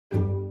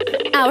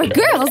Our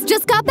girls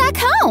just got back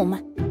home!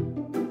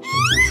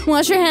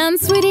 Wash your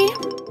hands, sweetie?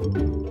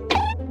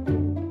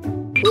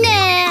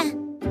 Nah.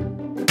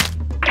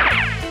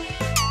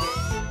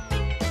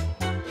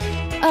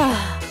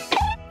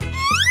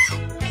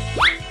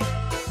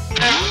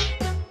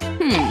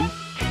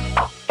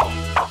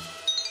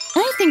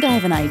 I think I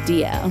have an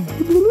idea.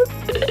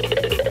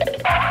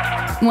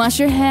 Wash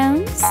your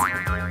hands?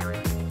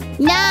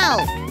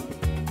 No.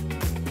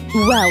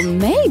 Well,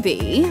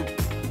 maybe.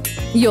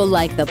 You'll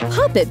like the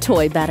puppet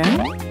toy better.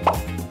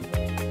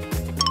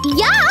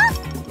 Yeah!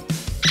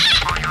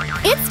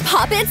 It's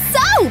puppet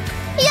soap!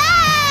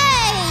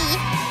 Yay!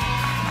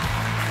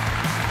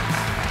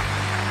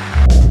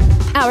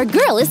 Our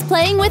girl is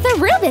playing with a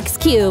Rubik's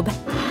Cube.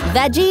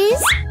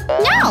 Veggies?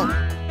 No.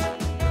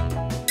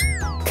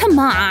 Come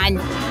on!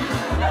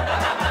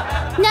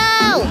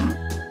 No.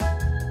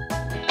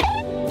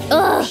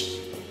 Ugh!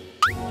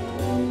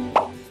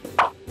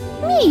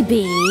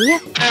 Maybe…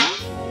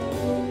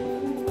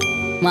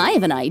 I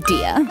have an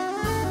idea.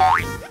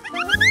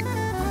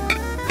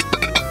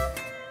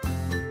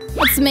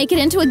 Let's make it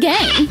into a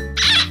game.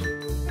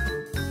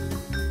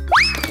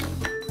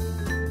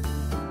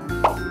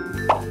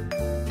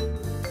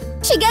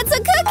 She gets a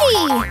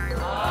cookie!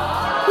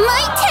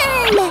 My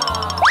turn!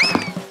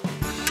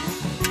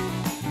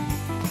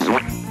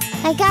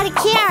 I got a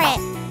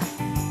carrot.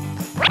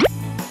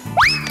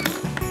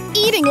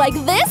 Eating like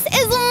this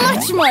is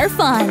much more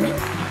fun!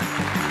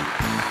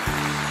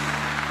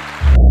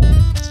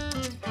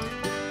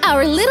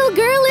 Our little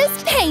girl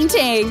is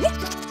painting!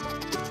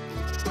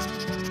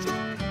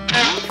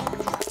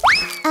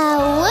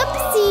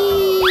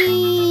 Whoopsie!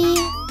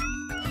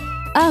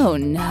 Oh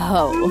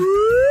no!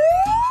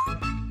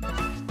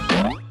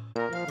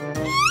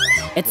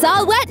 It's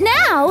all wet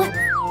now!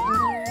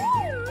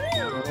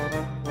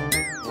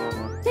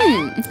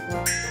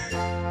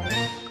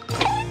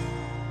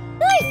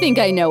 I think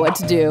I know what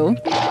to do.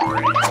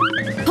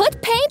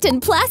 Put paint in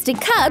plastic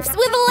cups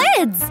with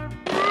lids!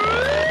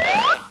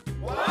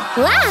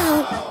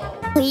 Wow!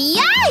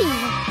 Yay!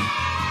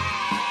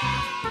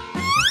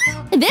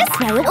 This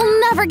way it will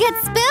never get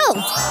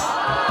spilled!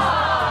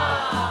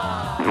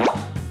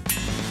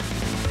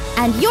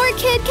 And your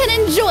kid can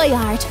enjoy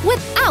art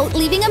without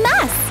leaving a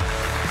mess!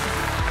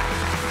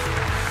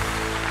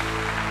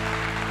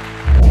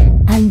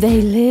 And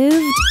they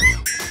lived…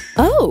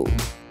 Oh!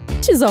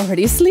 She's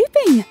already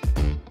sleeping!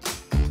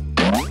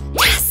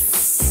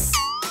 Yes!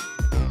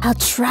 I'll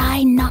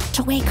try not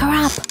to wake her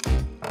up.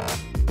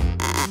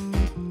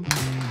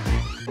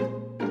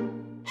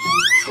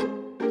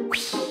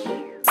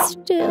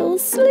 Still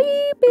sleeping.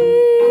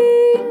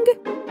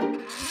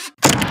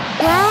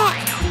 What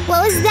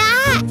was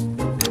that?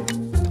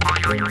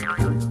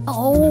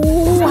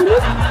 Oh!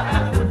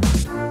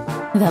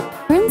 The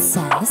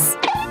princess?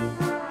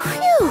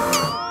 Phew!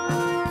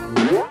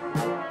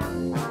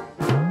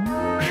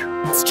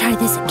 Let's try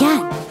this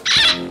again.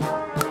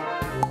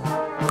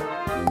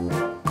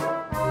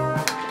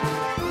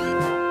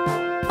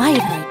 I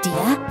have an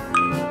idea.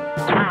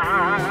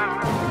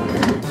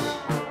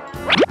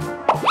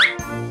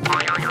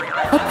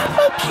 I'll put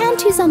my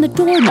panties on the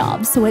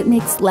doorknob so it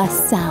makes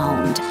less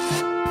sound.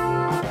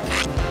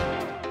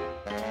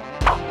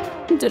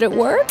 Did it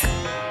work?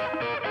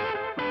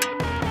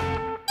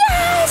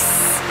 Yes!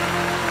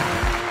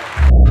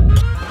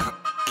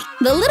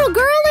 The little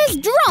girl is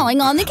drawing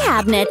on the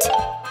cabinet.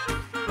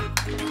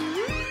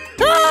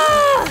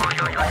 Ah!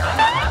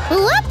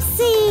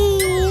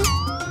 Whoopsie!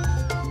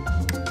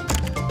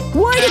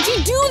 Why did you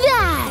do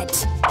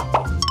that?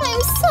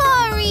 I'm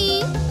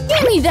sorry.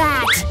 Give me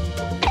that!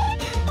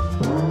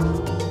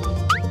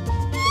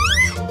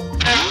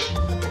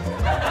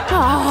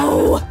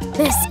 Oh,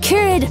 this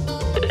kid!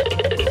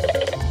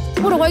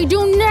 What do I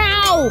do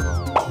now?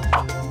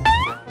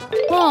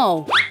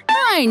 Oh,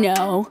 I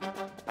know.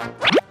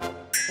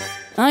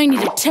 I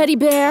need a teddy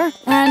bear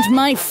and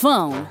my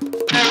phone.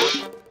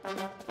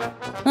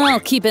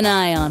 I'll keep an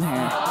eye on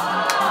her.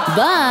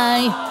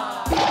 Bye!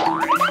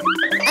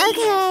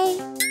 Okay.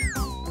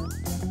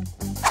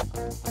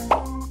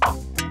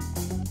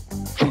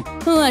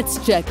 Let's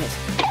check it.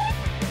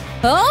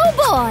 Oh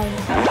boy!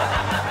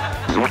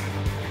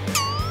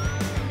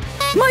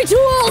 My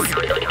tools!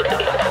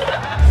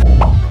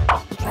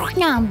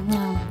 Nom,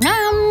 nom,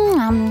 nom,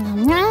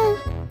 nom, nom, nom.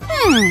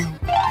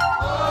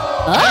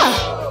 Ah!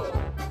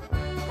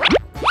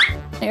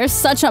 You're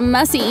such a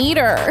messy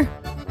eater.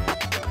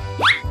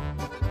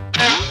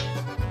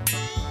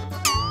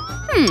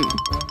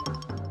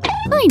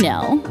 I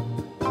know.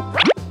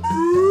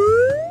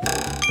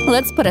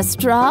 Let's put a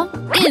straw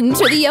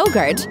into the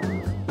yogurt.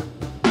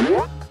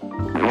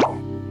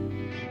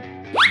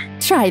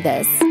 Try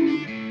this.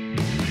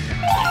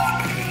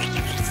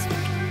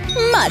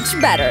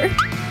 Much better.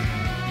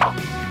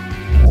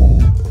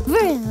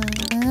 Vroom,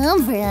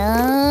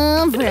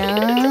 vroom,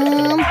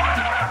 vroom.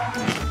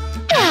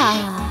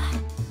 Ah.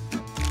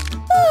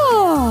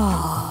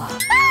 Oh.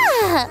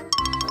 Ah.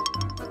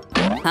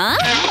 Huh?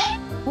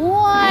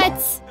 What?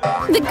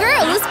 The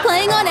girl is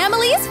playing on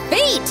Emily's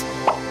feet!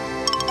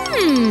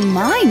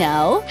 I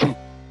know.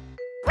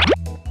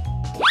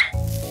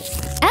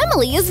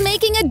 Emily is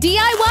making a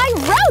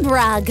DIY road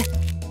rug!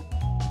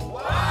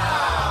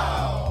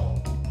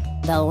 Wow!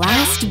 The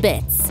last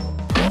bits.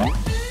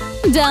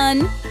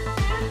 Done!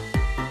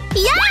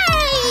 Yay!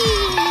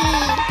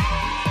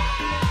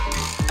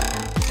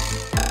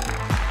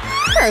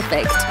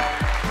 Perfect!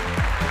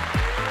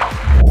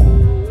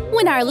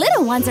 When our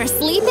little ones are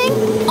sleeping,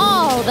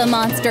 all the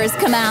monsters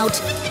come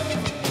out.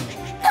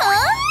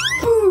 Huh?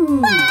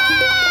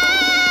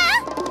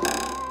 Ah!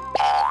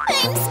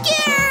 I'm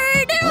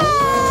scared!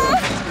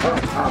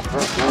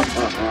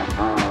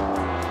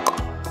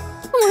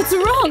 What's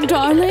wrong,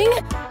 darling?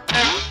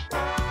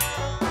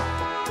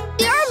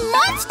 There are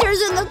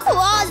monsters in the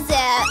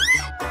closet!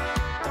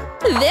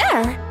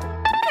 There!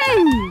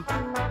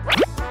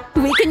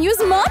 We can use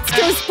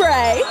monster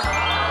spray!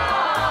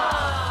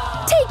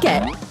 Take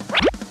it!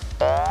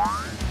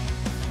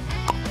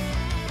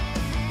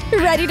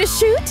 Ready to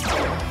shoot?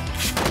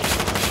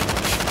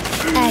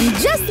 And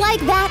just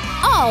like that,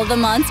 all the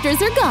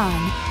monsters are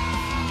gone!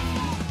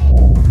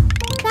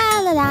 La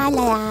la la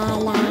la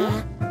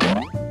la.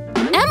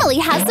 Emily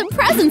has some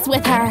presents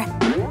with her!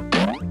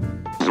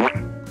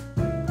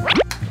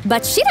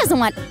 But she doesn't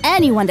want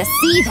anyone to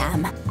see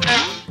them.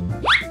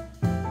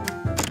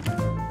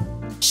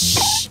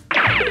 Shh!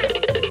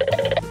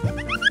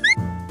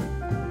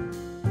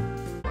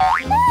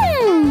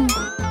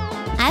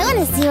 I want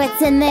to see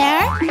what's in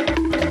there.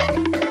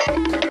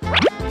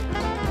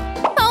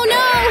 Oh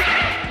no!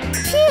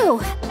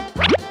 Phew!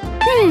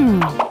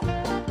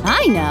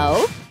 I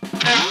know!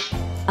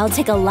 I'll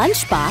take a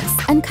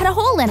lunchbox and cut a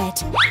hole in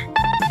it.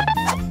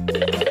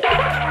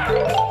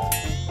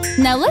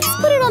 Now let's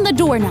put it on the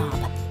doorknob.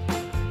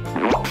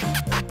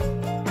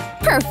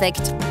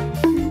 Perfect!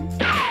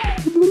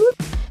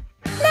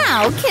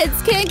 Now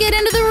kids can't get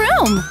into the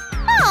room!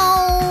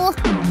 Oh!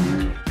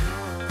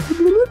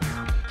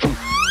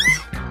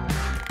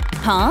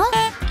 Huh?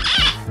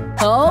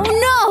 Oh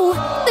no!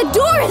 The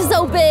door is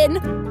open!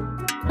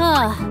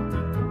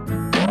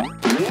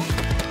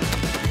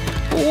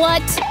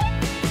 What?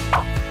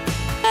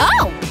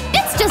 Oh!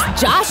 It's just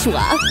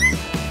Joshua!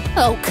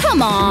 Oh,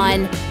 come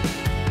on!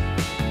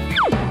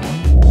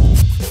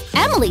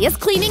 Emily is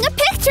cleaning a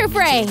picture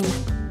frame!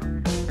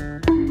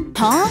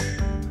 Huh?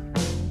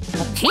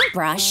 A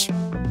paintbrush?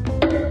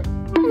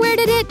 Where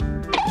did it…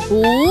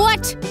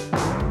 What?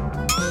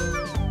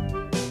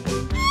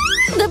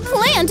 The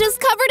plant is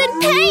covered in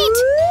paint!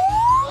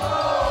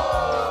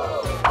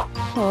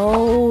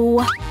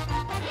 Oh…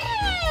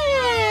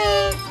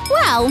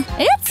 Well,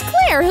 it's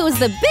clear who's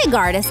the big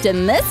artist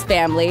in this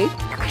family.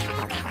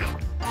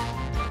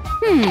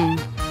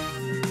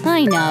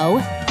 I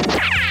know.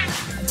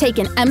 Take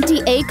an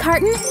empty egg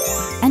carton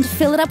and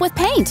fill it up with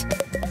paint.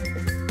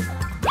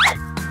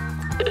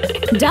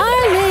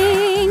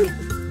 Darling!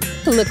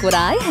 Look what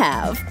I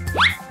have.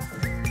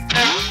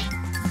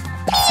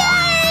 Yay!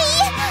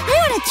 I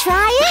want to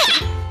try it.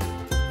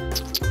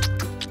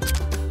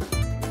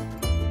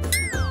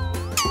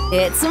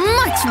 It's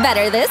much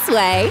better this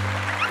way.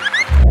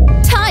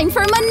 Time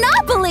for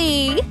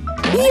Monopoly!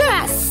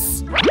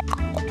 Yes!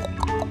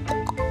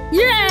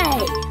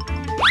 Yay!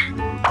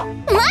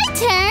 My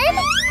turn!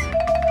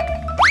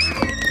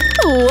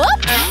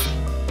 Whoops!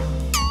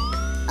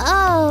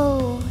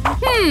 Oh.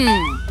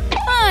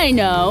 I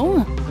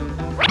know.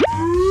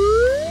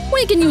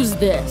 We can use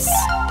this.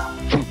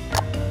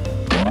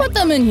 Put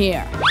them in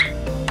here.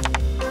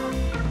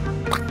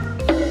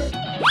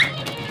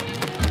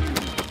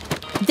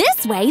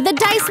 This way, the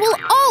dice will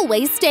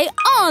always stay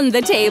on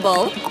the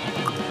table.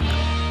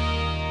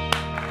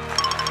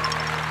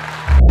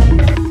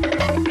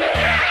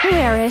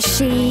 Where is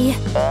she?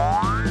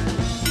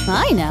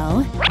 I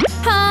know.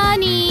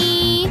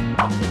 Honey!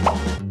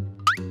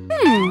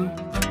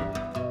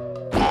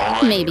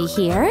 Maybe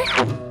here?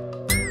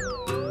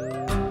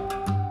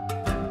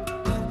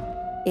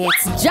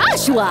 It's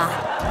Joshua!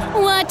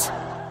 What?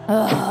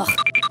 Ugh.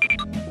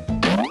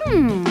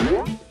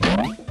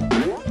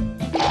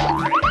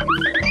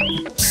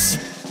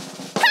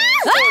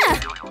 Ah!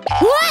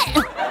 What?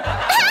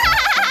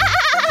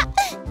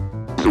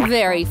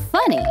 Very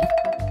funny.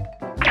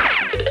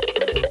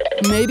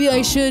 Maybe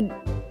I should…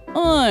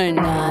 or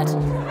not.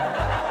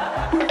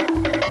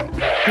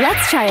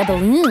 Let's try a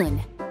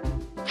balloon.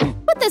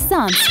 Put this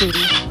on, sweetie.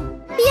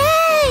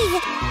 Yay!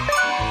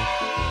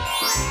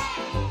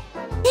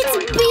 It's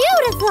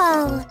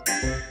beautiful!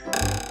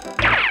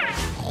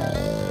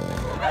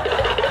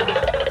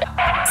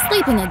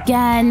 Sleeping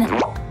again.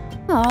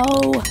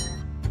 Oh.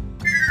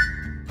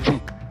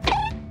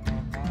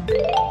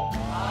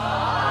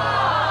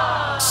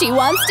 She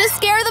wants to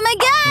scare them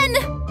again!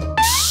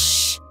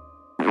 Shh!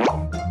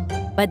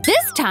 But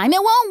this time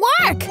it won't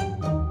work!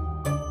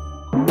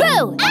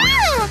 Boo!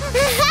 Ah!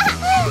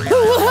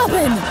 What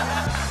happened?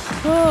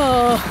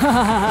 Oh.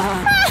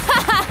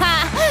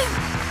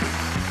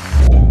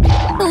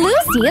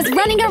 Lucy is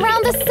running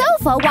around the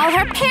sofa while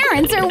her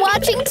parents are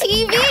watching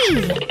TV.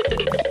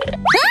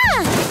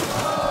 Ah!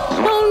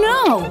 Oh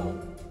no!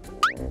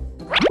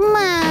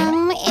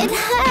 Mom, it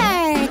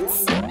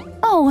hurts.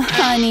 Oh,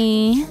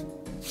 honey.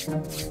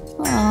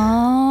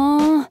 Aww.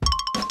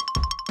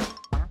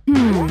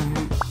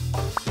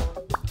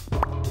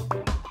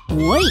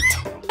 Wait!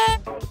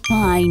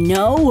 I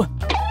know!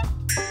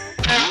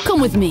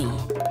 Come with me!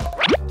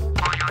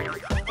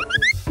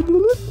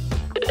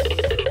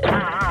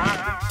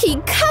 He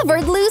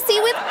covered Lucy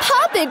with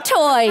puppet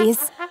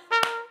toys!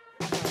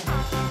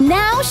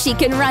 Now she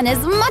can run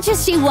as much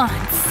as she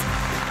wants!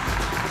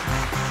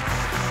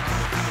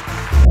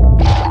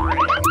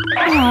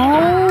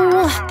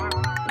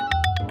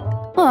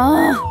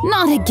 Oh,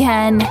 not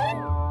again!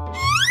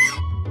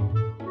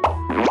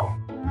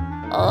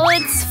 Oh,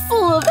 it's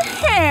full of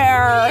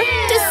hair!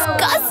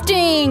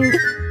 Disgusting!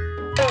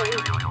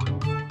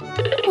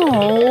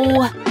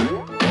 Oh.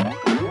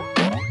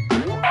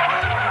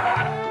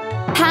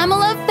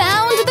 Pamela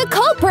found the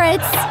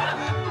culprits!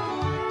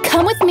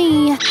 Come with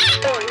me!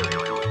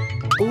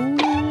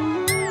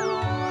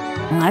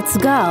 Let's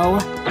go.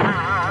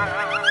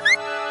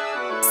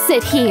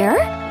 Sit here.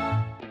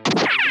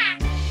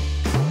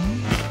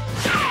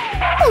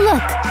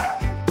 Look!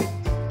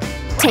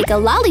 Take a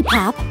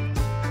lollipop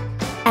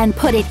and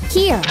put it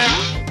here,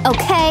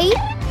 okay?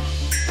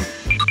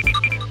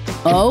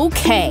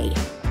 Okay.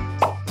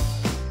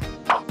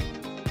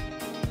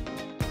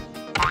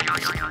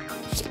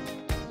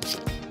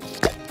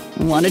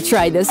 Want to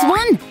try this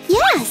one?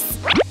 Yes!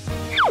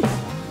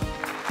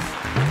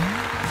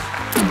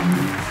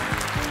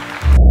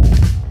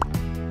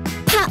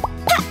 Pop,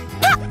 pop,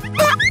 pop,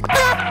 pop,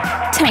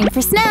 pop! Time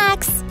for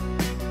snacks!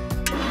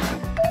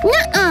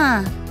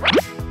 Nuh-uh!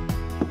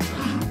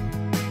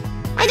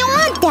 I don't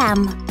want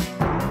them!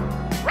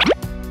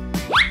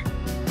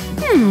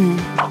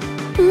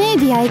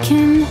 Maybe I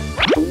can…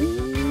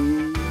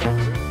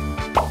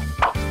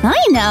 I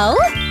know!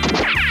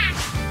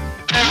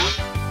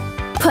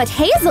 Put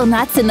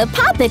hazelnuts in the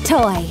puppet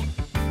toy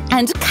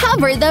and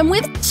cover them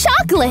with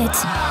chocolate!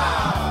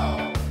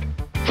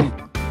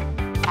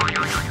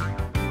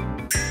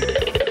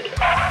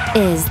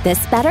 Is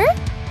this better?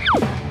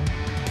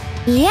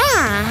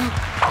 Yeah!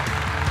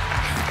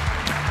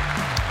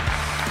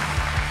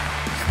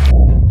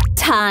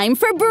 Time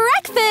for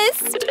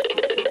breakfast!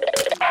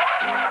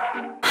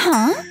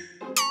 Huh?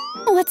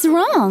 What's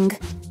wrong?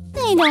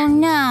 I don't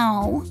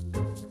know.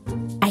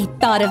 I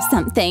thought of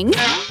something.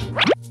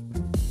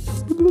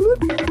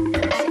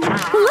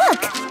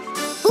 Look!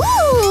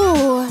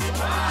 Ooh!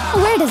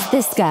 Where does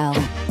this go?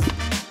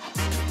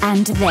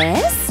 And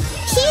this?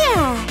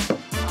 Here!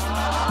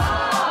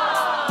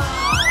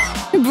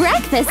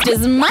 Breakfast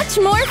is much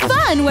more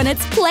fun when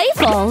it's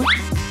playful.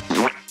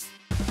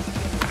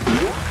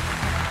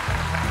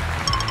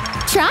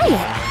 Try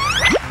it.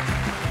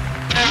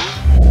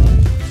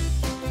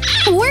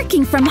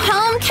 Working from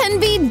home can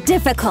be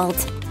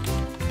difficult.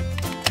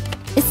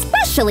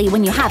 Especially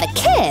when you have a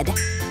kid.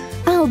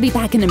 I'll be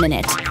back in a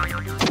minute.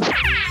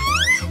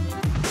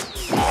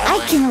 I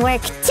can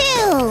work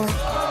too!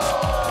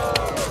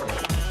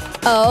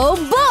 Oh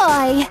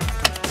boy!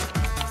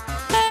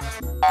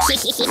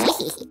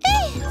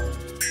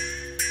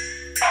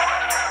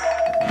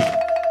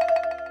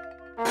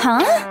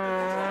 Huh?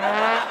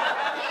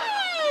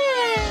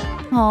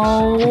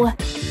 Oh…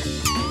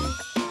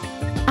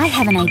 I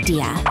have an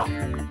idea.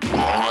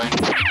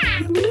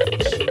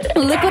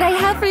 Look what I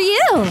have for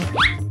you!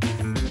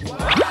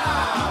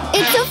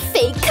 It's a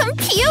fake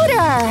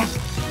computer!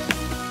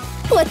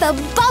 With a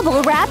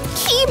bubble wrap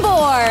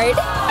keyboard!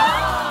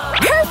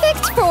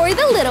 Perfect for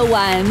the little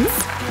ones!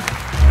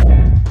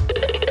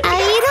 I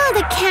ate all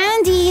the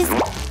candies.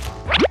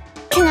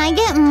 Can I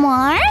get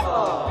more?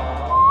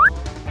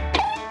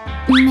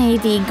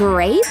 Maybe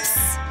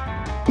grapes?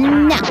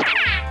 No.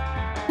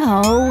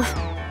 Oh…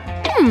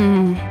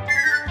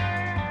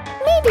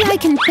 Maybe I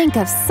can think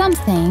of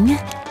something.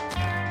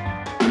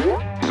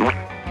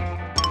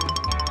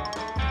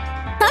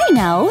 I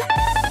know!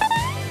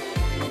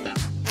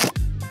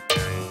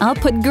 I'll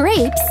put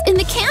grapes in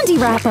the candy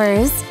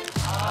wrappers.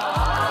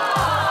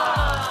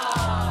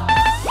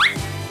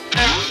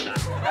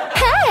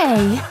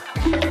 Hey!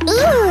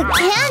 Ooh,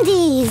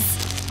 candies!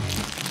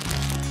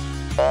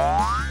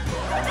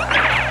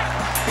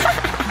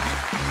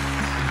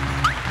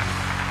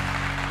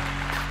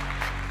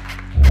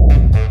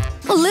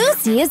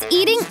 Lucy is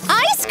eating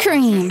ice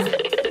cream!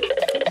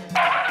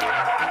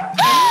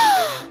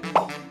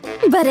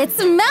 But it's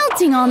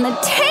melting on the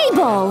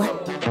table!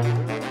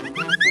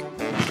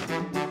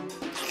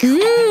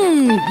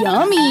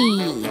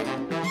 Yummy!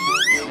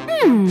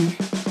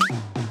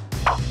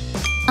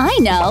 I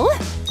know!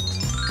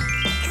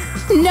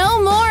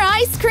 No more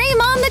ice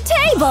cream on the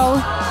table!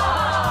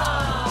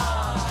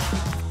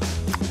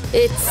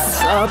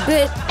 It's a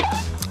bit…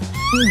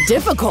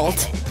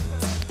 difficult.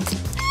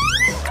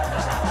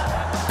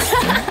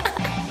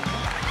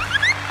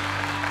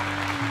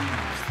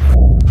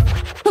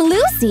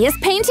 Lucy is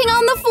painting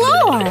on the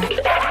floor!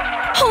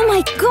 Oh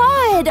my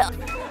god!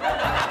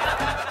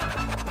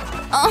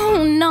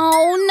 Oh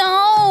no,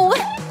 no!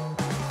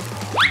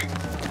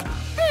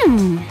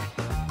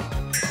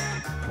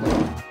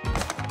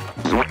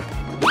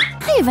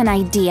 I have an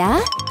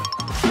idea.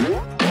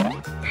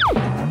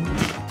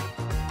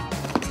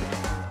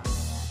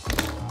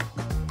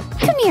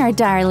 Come here,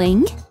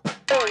 darling.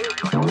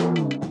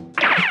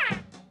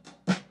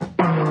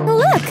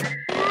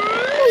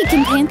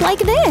 like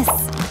this.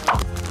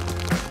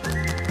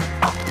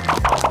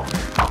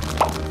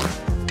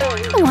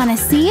 Wanna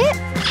see it?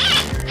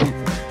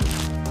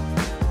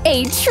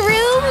 A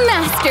true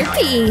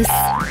masterpiece!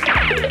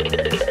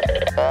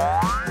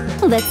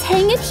 Let's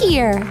hang it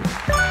here.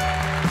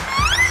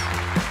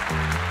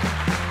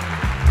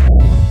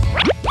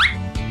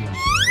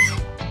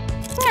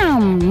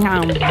 Nom,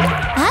 nom.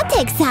 I'll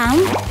take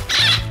some.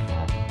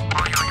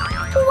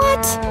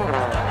 What?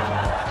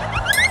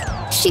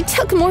 She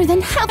took more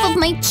than half of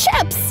my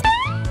chips!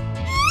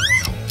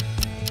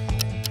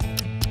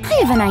 I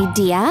have an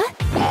idea.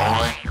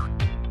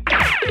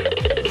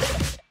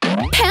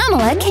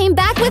 Pamela came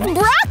back with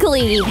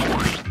broccoli! Ew!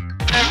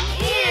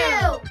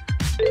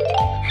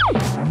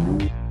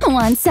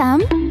 Want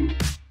some?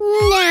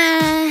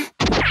 Nah.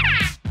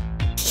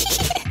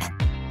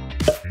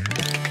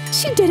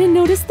 She didn't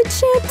notice the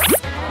chips.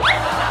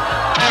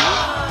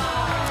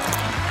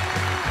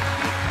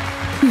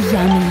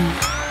 Yummy.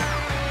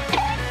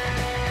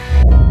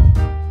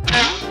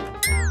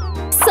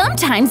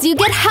 Sometimes you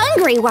get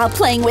hungry while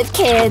playing with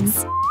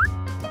kids.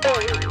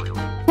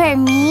 For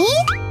me?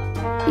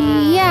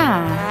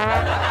 Yeah.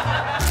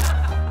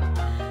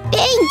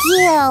 Thank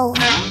you.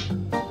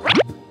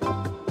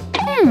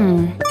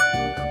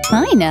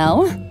 I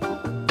know.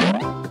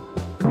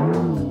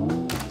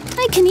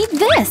 I can eat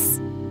this.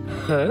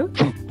 Huh?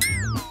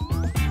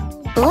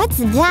 What's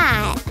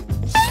that?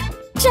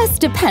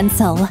 Just a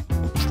pencil.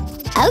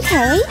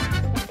 Okay.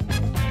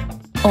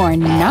 Or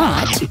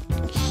not.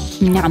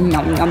 Nom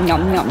nom nom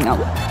nom nom nom.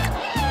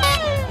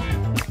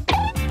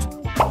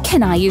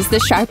 Can I use the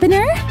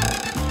sharpener?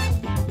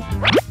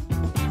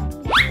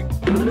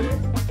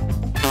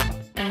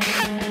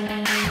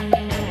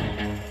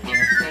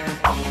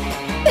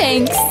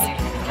 Thanks.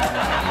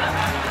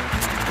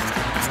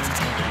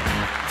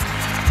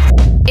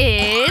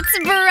 It's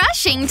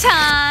brushing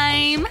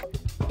time!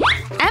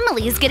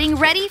 Emily's getting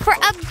ready for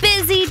a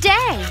busy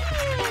day.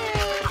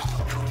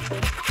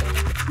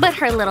 But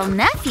her little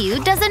nephew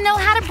doesn't know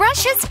how to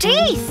brush his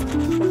teeth.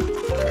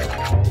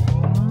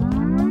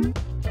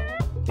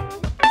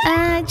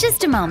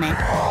 Just a moment.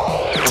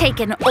 Take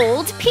an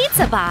old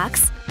pizza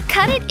box,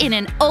 cut it in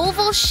an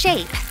oval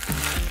shape.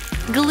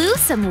 Glue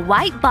some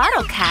white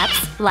bottle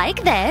caps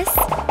like this.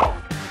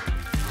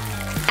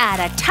 Add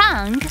a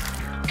tongue.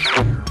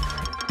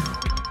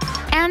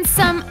 And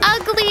some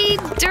ugly,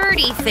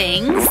 dirty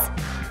things.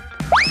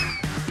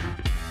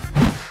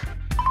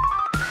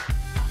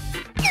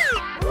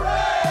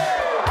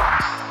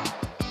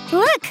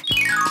 Look!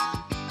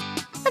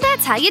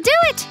 That's how you do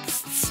it!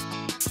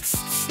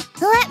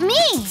 Let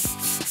me!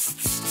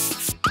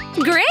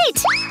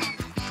 Great!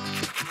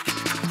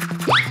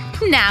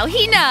 Now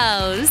he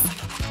knows!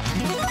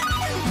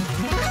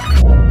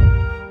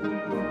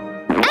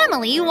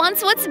 Emily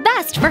wants what's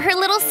best for her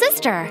little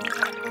sister.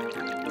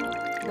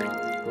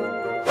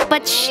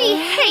 But she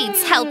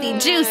hates healthy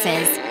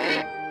juices.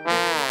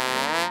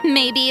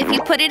 Maybe if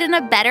you put it in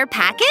a better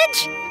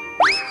package?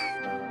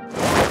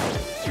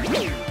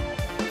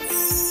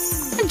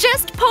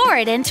 Just pour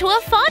it into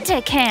a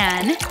Fanta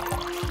can.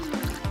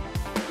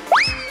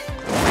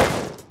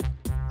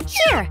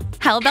 Here,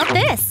 how about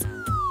this?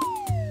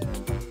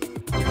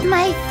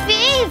 My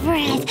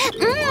favorite!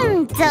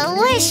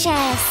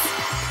 Delicious!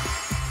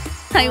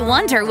 I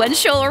wonder when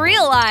she'll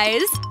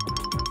realize.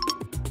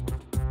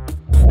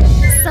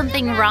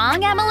 Something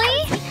wrong,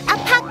 Emily? A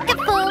pocket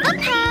full of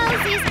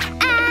posies,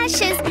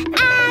 ashes,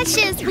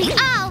 ashes, we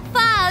all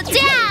fall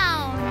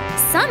down!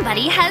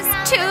 Somebody has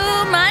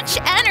too much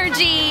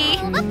energy!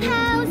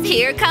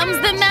 Here comes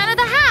the man of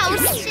the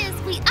house!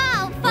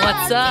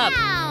 What's up?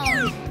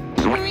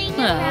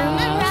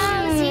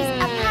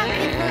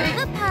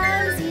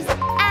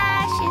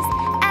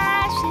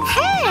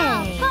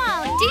 Hey!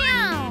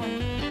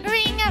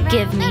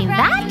 Give me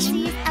that!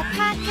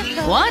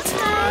 What?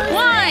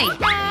 Why?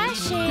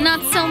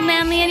 Not so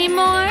manly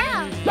anymore?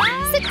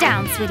 Sit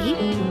down,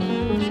 sweetie.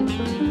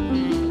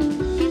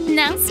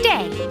 Now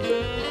stay.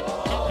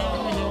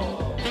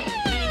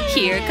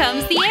 Here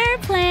comes the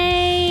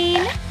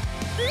airplane.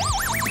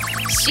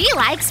 She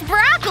likes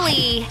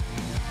broccoli.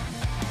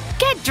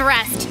 Get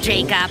dressed,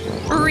 Jacob.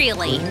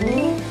 Really.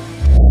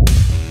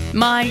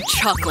 My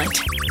chocolate.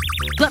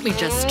 Let me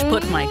just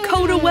put my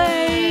coat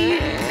away.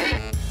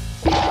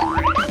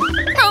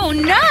 Oh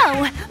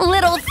no!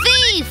 Little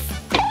thief!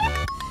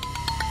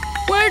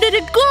 Where did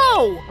it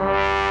go?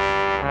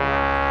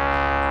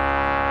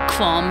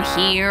 Come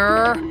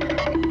here.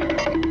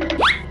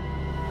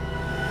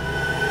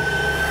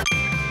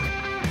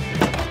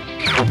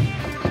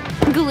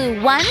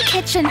 Glue one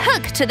kitchen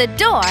hook to the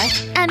door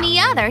and the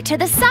other to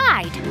the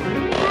side.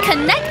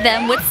 Connect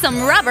them with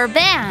some rubber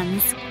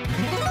bands.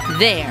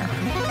 There.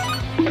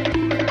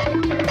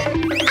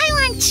 I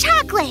want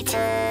chocolate!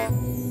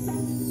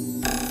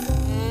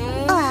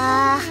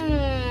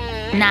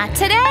 Not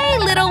today,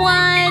 little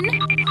one!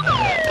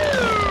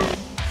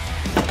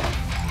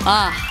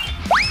 Ah,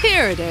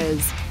 here it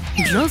is.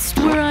 Just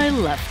where I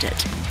left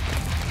it.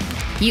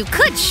 You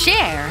could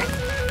share.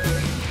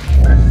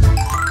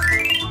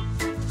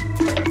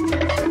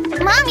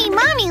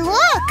 Mommy,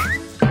 look!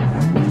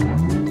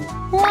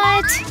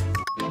 What?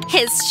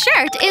 His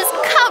shirt is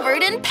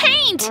covered in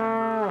paint!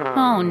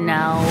 Oh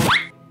no.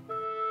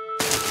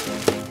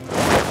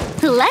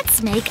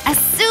 Let's make a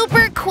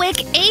super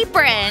quick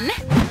apron!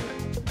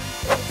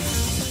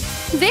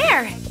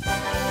 There!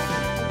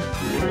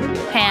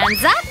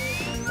 Hands up!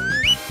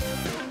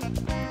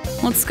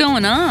 What's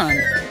going on?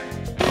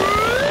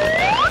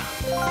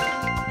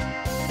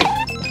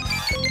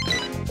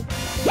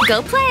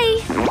 Go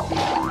play!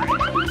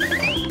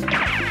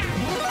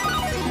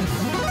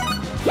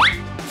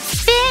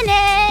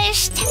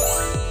 Finished!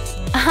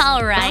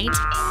 All right.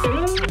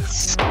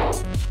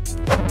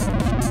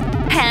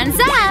 Hands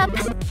up!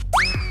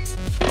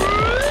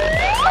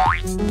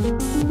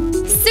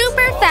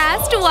 Super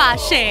fast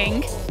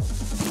washing!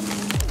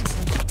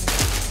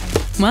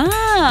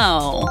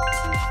 Wow!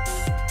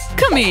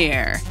 Come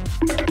here.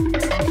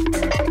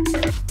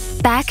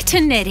 Back to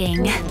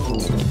knitting.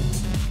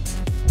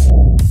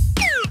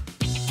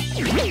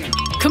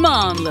 Come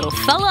on, little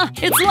fella.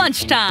 It's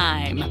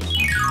lunchtime.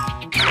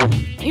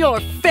 Your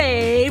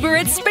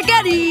favorite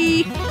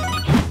spaghetti!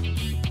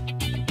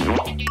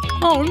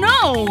 Oh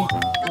no!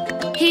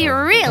 He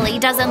really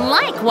doesn't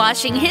like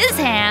washing his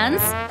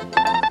hands.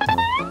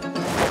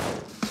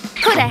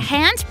 Put a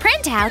hand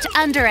printout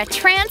under a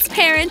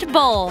transparent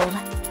bowl.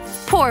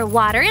 Pour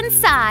water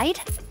inside.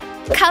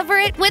 Cover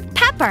it with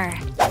pepper.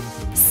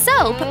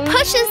 Soap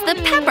pushes the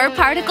pepper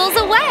particles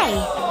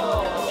away.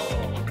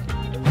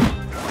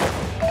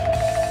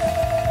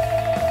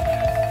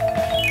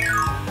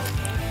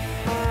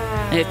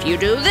 If you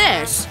do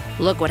this,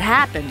 look what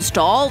happens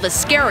to all the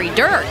scary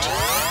dirt.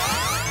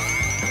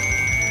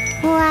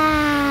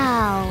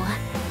 Wow.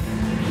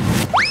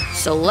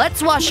 So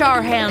let's wash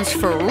our hands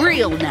for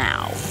real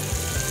now.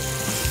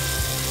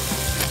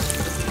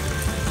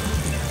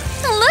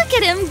 Look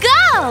at him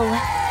go!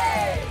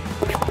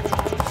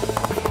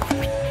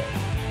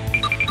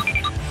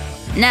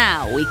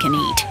 Now we can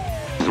eat.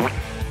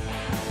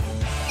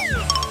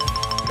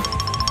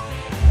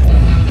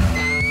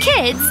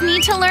 Kids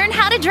need to learn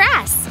how to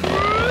dress.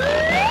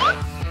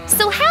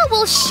 So how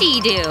will she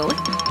do?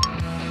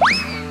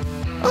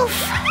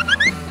 Oof.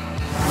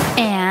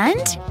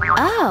 And,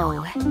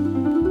 oh.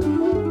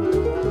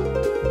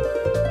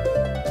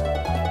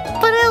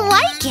 But I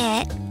like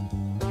it.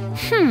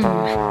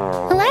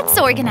 Let's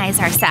organize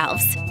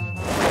ourselves.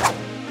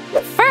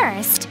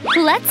 First,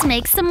 let's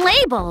make some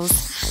labels.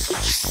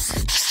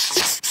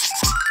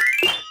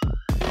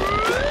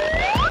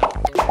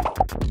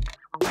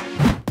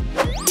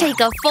 Take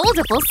a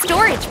foldable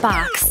storage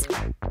box.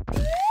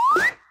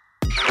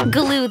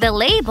 Glue the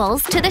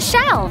labels to the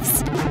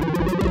shelves.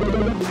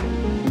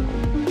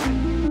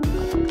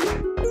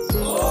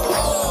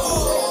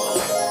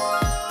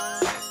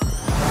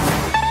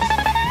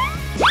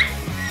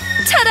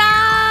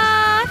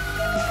 Ta-da!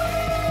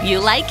 You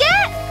like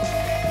it?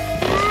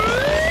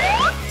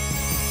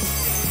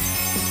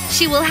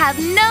 She will have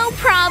no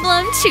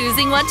problem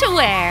choosing what to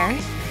wear.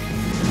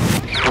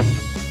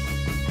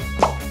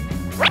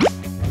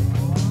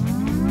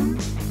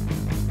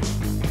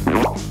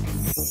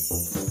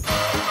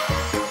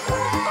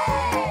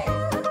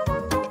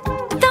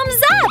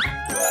 Thumbs up!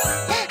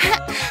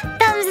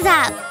 Thumbs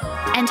up!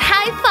 And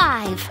high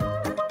five!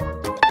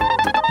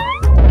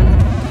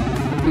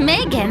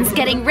 Megan's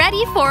getting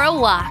ready for a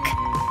walk.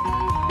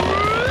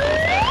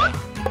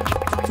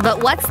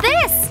 But what's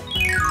this?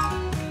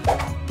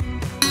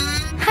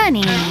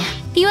 Honey,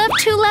 you have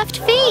 2 left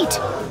feet.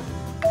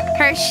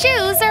 Her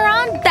shoes are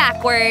on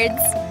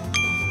backwards.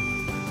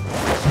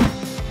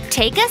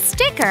 Take a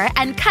sticker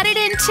and cut it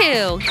in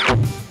 2.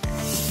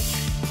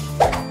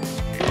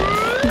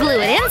 Glue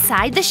it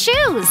inside the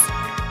shoes.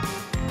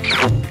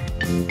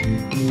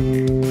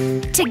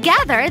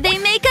 Together, they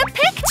make a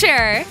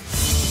picture.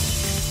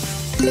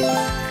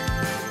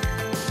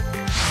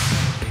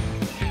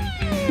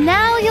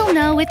 Now you'll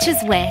know which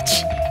is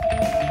which.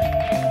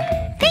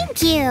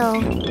 Thank you!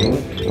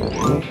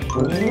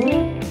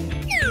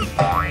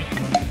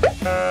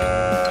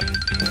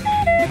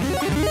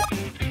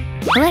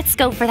 Let's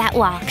go for that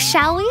walk,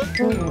 shall we?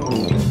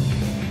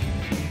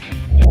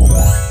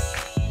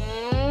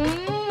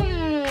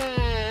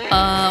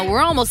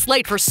 We're almost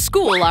late for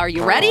school. Are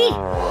you ready? No!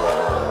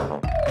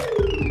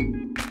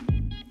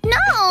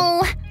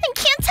 I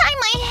can't tie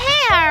my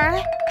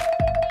hair!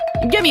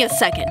 Give me a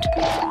second.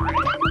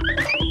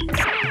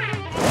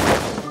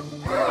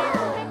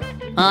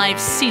 I've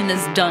seen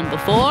this done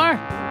before.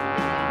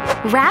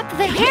 Wrap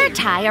the hair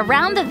tie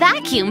around the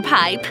vacuum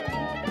pipe.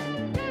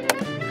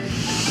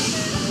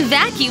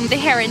 Vacuum the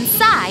hair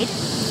inside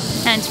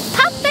and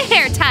pop the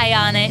hair tie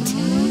on it.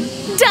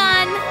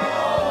 Done!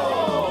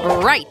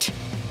 Right.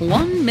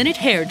 1 minute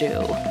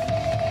hairdo.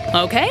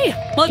 Okay,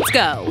 let's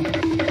go.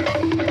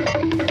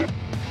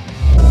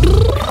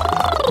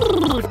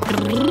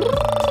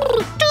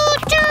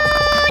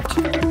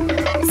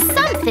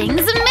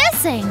 Something's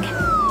missing.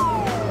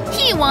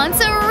 He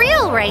wants a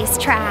real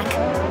racetrack.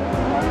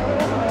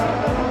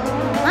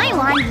 I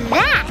want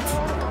that!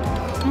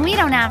 We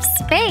don't have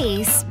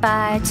space,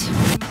 but…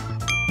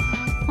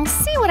 I'll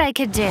see what I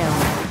could do.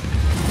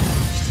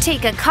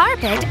 Take a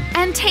carpet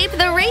and tape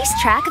the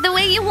racetrack the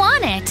way you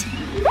want it.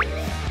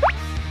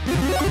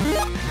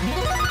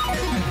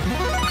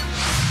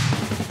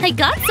 I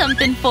got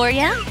something for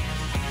you.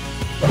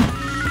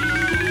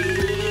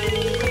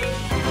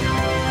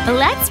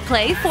 Let's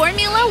play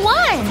Formula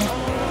 1.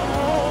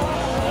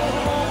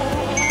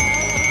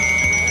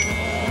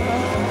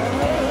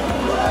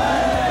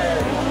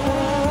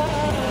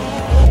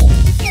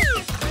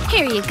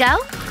 Here you go.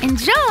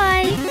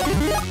 Enjoy!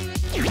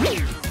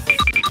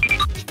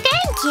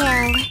 Thank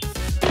you!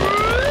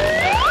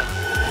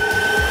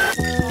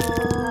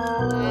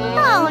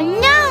 Oh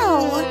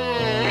no!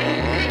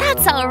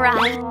 That's all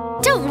right.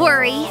 Don't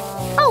worry.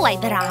 I'll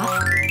wipe it off.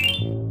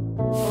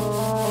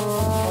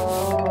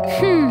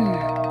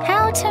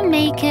 How to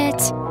make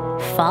it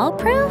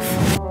fall-proof?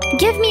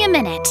 Give me a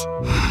minute.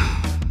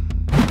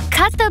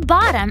 Cut the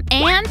bottom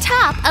and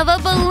top of a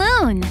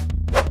balloon.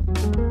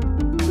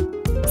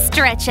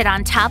 Stretch it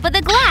on top of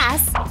the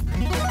glass.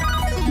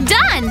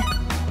 Done!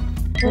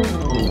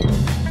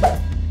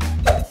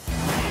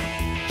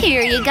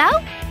 Here you go.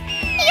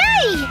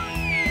 Yay!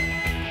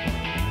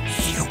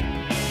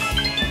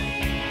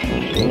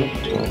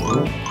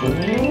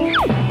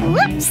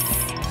 Whoops!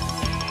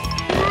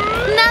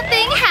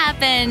 Nothing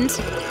happened.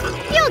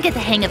 You'll get the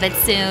hang of it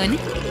soon.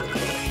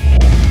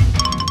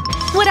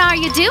 What are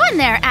you doing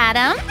there,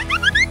 Adam?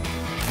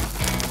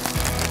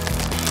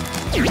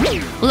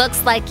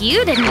 Looks like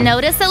you didn't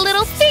notice a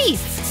little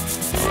thief.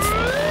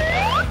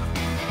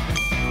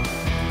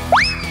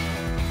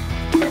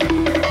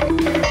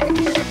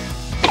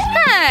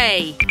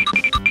 Hey!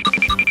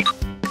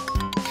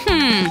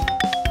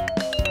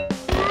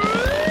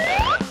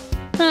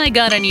 I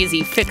got an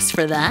easy fix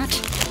for that.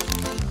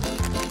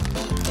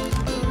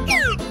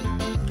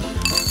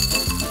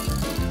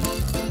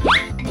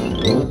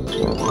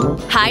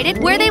 Hide it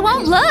where they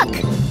won't look.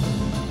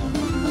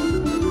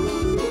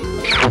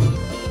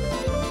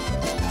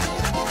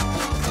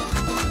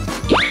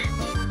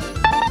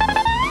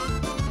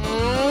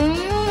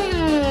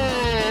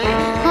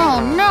 Oh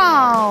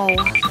no!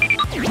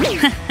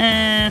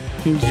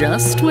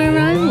 Just where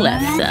I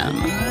left them.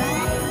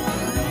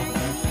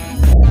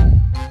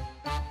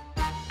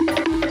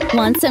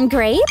 Want some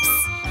grapes?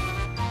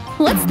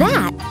 What's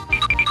that?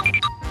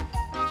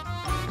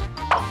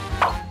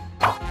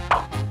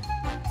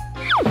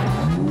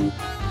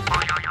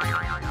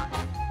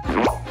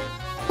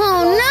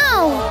 Oh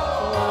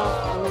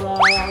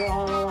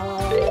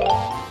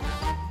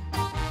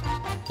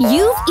no!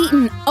 You've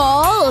eaten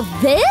all of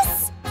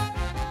this?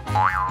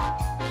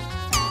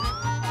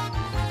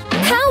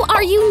 How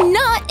are you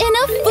not in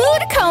a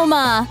food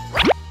coma?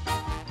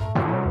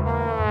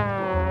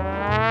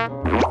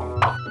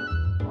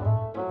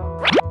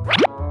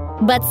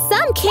 But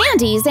some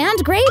candies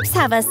and grapes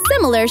have a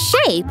similar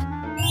shape.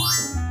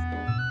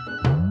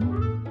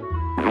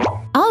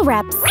 I'll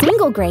wrap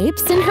single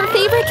grapes in her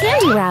favorite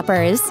candy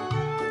wrappers.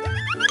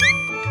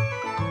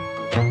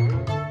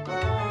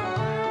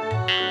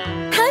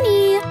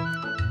 Honey,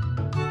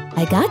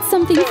 I got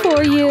something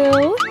for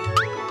you.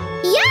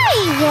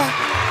 Yay!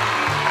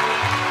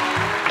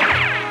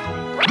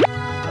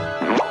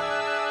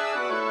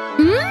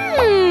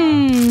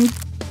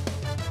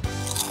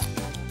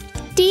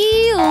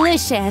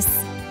 Delicious.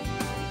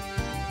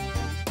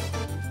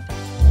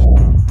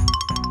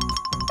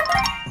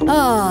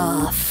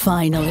 Ah,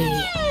 finally.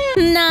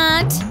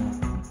 Not.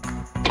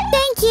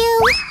 Thank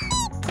you!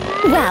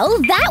 Well,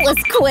 that was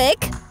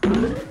quick.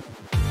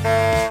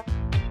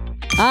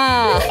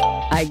 Ah,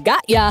 I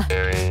got ya.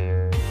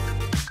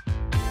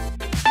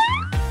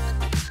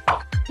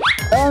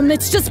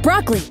 It's just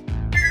broccoli.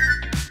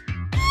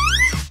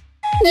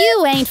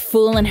 You ain't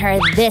fooling her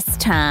this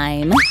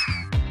time.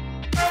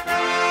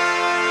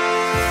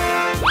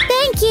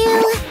 Thank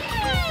you!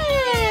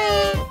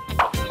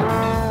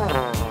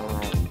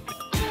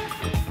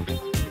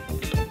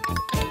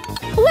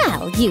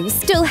 Well, you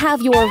still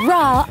have your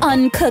raw,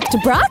 uncooked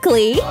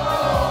broccoli.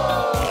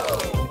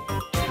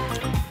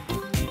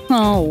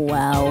 Oh,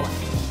 well.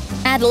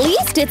 At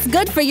least it's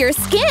good for your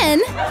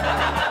skin.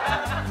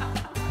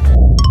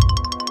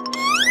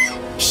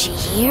 She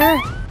here?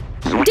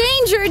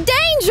 Danger!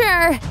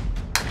 Danger!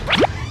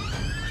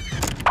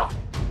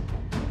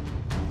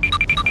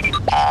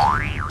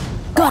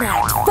 Gotta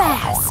act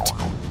fast.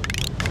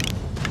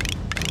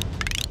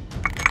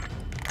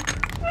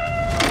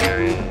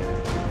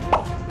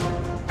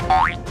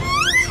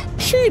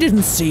 She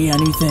didn't see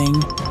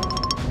anything.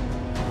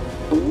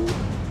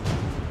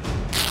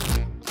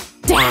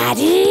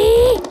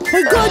 Daddy!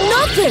 I got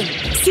nothing!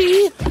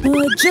 See?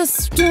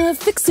 Just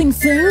fixing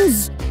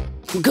things.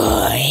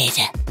 Good.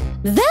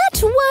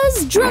 That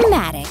was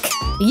dramatic.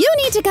 You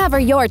need to cover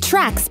your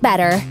tracks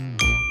better.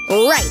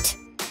 Right.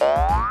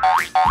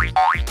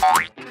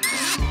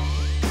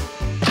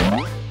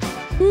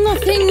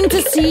 Nothing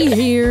to see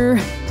here.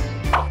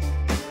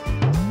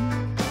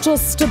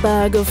 Just a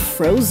bag of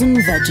frozen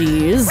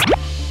veggies.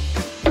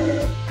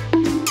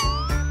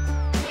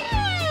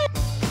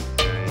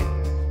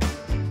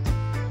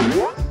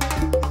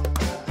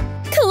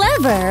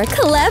 Clever,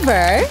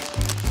 clever.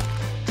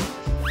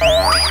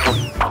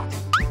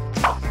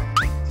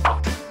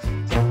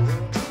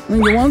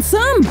 You want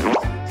some?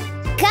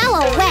 Go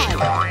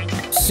away.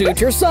 Suit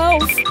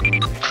yourself.